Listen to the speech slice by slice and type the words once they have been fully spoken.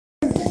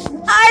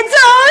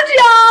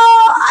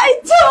I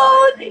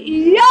told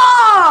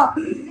y'all.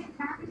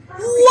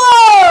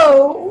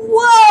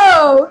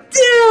 Whoa,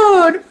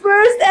 dude,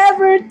 first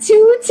ever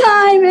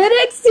two-time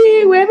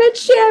NXT Women's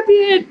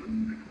Champion,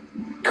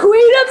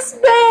 Queen of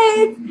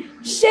Spades,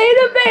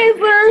 Shayna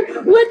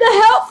Baszler, with the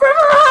help from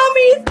her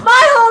homies,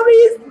 my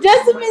homies,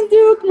 Jessamine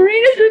Duke,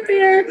 Marina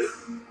Shafir.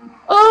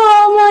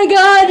 Oh my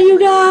god, you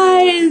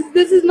guys,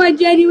 this is my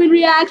genuine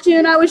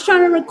reaction. I was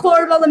trying to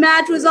record while the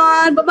match was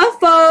on, but my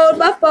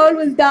phone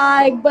was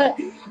dying, but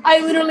I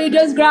literally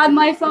just grabbed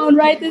my phone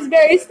right this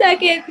very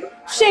second.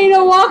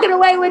 Shayna walking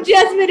away with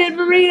Jessamine and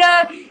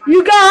Marina.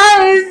 You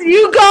guys,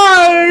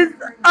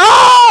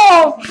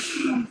 oh,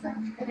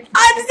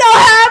 I'm so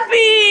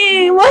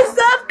happy. What's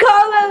up,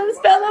 Carlos,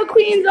 fellow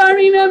Queen's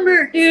Army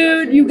member?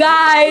 Dude, you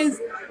guys,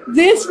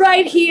 this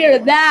right here,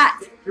 that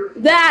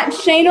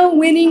Shayna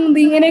winning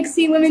the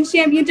NXT Women's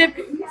Championship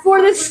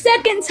for the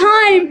second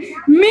time,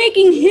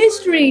 making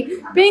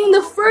history, being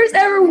the first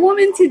ever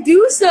woman to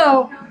do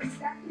so.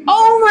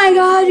 Oh my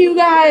god, you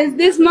guys,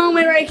 this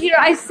moment right here,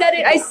 I said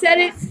it.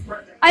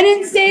 I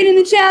didn't say it in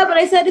the chat, but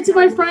I said it to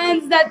my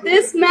friends that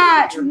this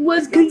match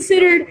was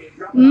considered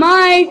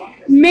my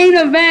main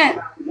event.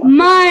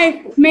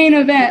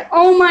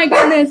 Oh my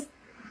goodness.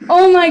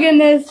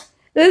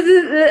 This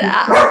is,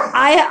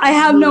 I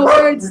have no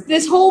words.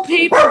 This whole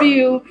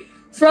pay-per-view,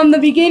 from the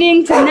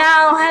beginning to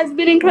now, has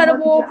been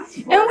incredible,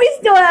 and we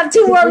still have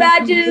 2 more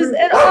matches,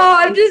 and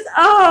I'm just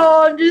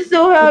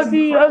so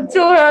happy. I'm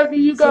so happy,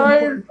 you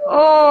guys.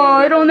 Oh,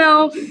 I don't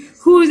know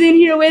who's in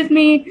here with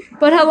me,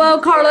 but hello,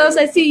 Carlos,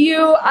 I see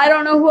you. I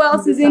don't know who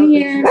else is in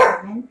here,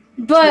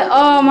 but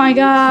oh my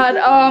god,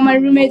 my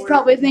roommates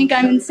probably think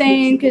I'm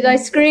insane because I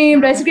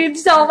screamed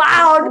so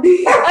loud.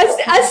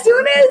 As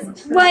soon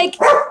as, like,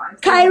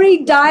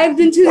 Kyrie dived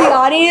into the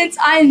audience,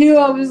 I knew.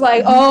 I was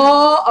like,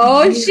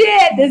 oh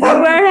shit, this is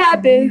where it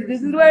happens.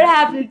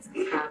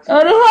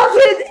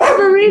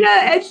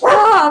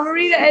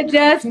 Marina and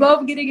Jess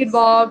both getting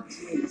involved.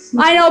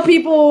 I know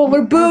people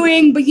were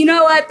booing, but you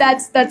know what?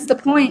 That's the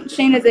point.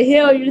 Shayna's a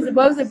heel. You're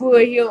supposed to boo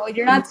a heel.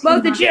 You're not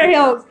supposed to cheer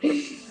heels.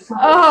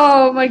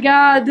 Oh my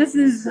god, this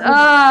is,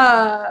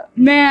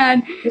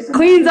 man.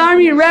 Queen's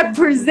Army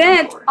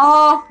represent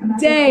all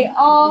day.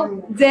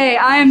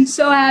 I am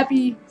so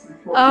happy.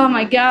 Oh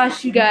my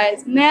gosh, you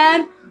guys.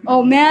 Man,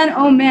 oh man.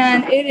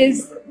 It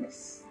is,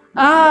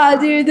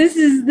 dude, this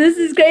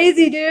is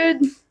crazy,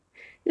 dude.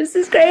 This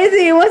is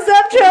crazy. What's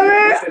up,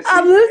 Trevor?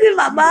 I'm losing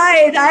my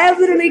mind. I have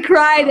literally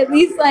cried at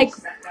least like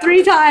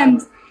 3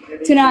 times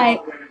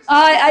tonight.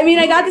 I mean,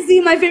 I got to see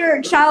my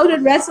favorite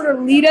childhood wrestler,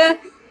 Lita.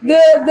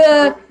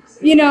 The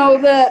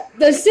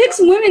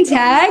 6-women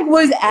tag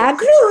was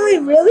actually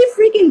really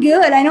freaking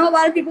good. I know a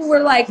lot of people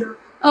were like,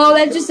 oh,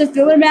 that's just a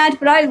filler match,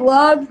 but I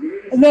love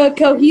the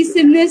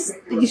cohesiveness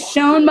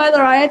shown by the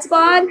Riot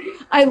Squad.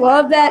 I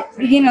love that,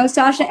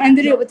 Sasha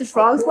ended it with the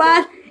frog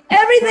splash.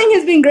 Everything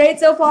has been great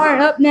so far,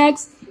 and up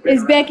next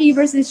is Becky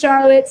versus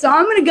Charlotte. So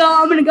I'm gonna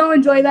go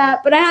enjoy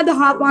that, but I had to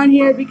hop on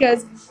here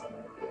because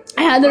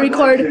I had to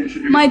record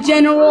my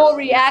general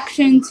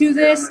reaction to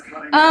this.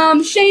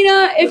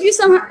 Shayna,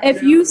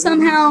 if you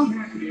somehow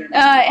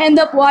end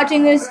up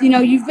watching this,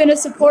 you've been a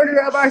supporter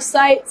of our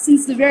site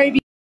since the very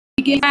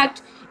beginning. In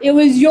fact, it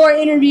was your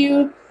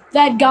interview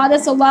that got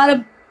us a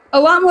lot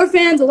more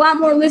fans, a lot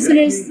more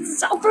listeners.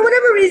 So for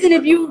whatever reason,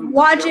 if you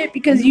watch it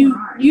because you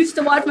used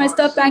to watch my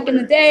stuff back in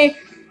the day,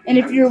 and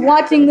if you're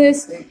watching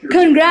this,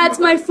 congrats,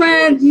 my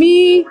friend.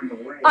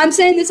 I'm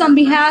saying this on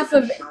behalf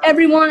of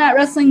everyone at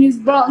Wrestling News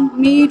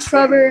Broughton. Me,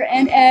 Trevor,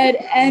 and Ed,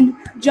 and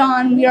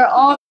John. We are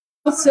all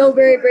so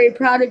very, very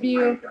proud of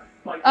you.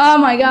 Oh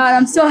my god,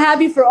 I'm so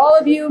happy for all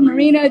of you.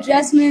 Marina,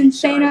 Jessamine,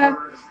 Shayna.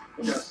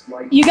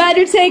 You guys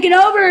are taking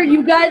over. And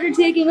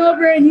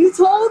you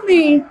told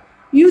me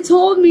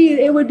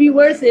it would be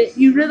worth it.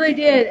 You really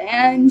did,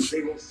 and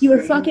you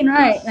were fucking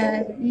right.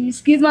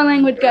 Excuse my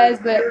language, guys,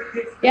 but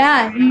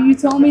yeah, you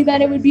told me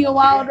that it would be a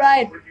wild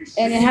ride,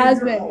 and it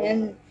has been,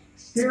 and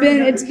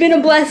it's been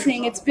a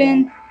blessing. It's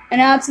been an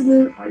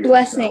absolute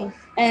blessing,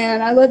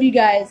 and I love you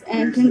guys,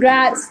 and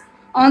congrats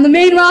on the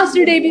main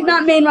roster debuts,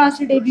 not main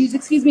roster debuts,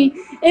 excuse me,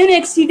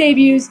 NXT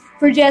debuts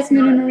for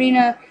Jessamine and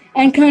Marina,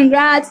 and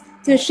congrats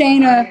to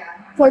Shayna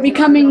for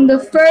becoming the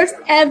first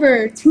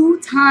ever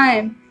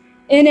 2-time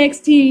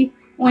NXT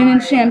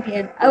Women's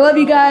Champion. I love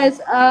you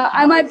guys.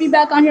 I might be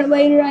back on here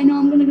later. I know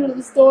I'm going to go to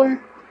the store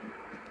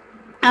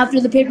after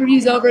the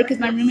pay-per-view's over because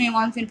my roommate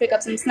wants me to pick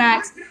up some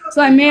snacks.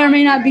 So I may or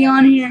may not be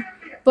on here.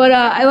 But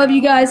I love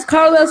you guys.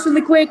 Carlos,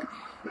 really quick.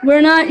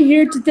 We're not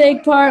here to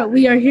take part.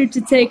 We are here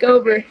to take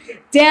over.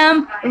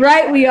 Damn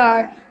right we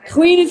are.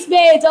 Queen of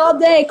Spades all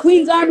day.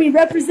 Queen's Army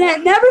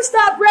represent. Never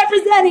stop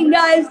representing,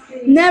 guys.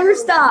 Never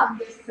stop.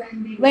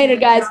 Later,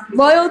 guys.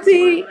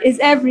 Loyalty is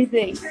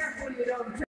everything.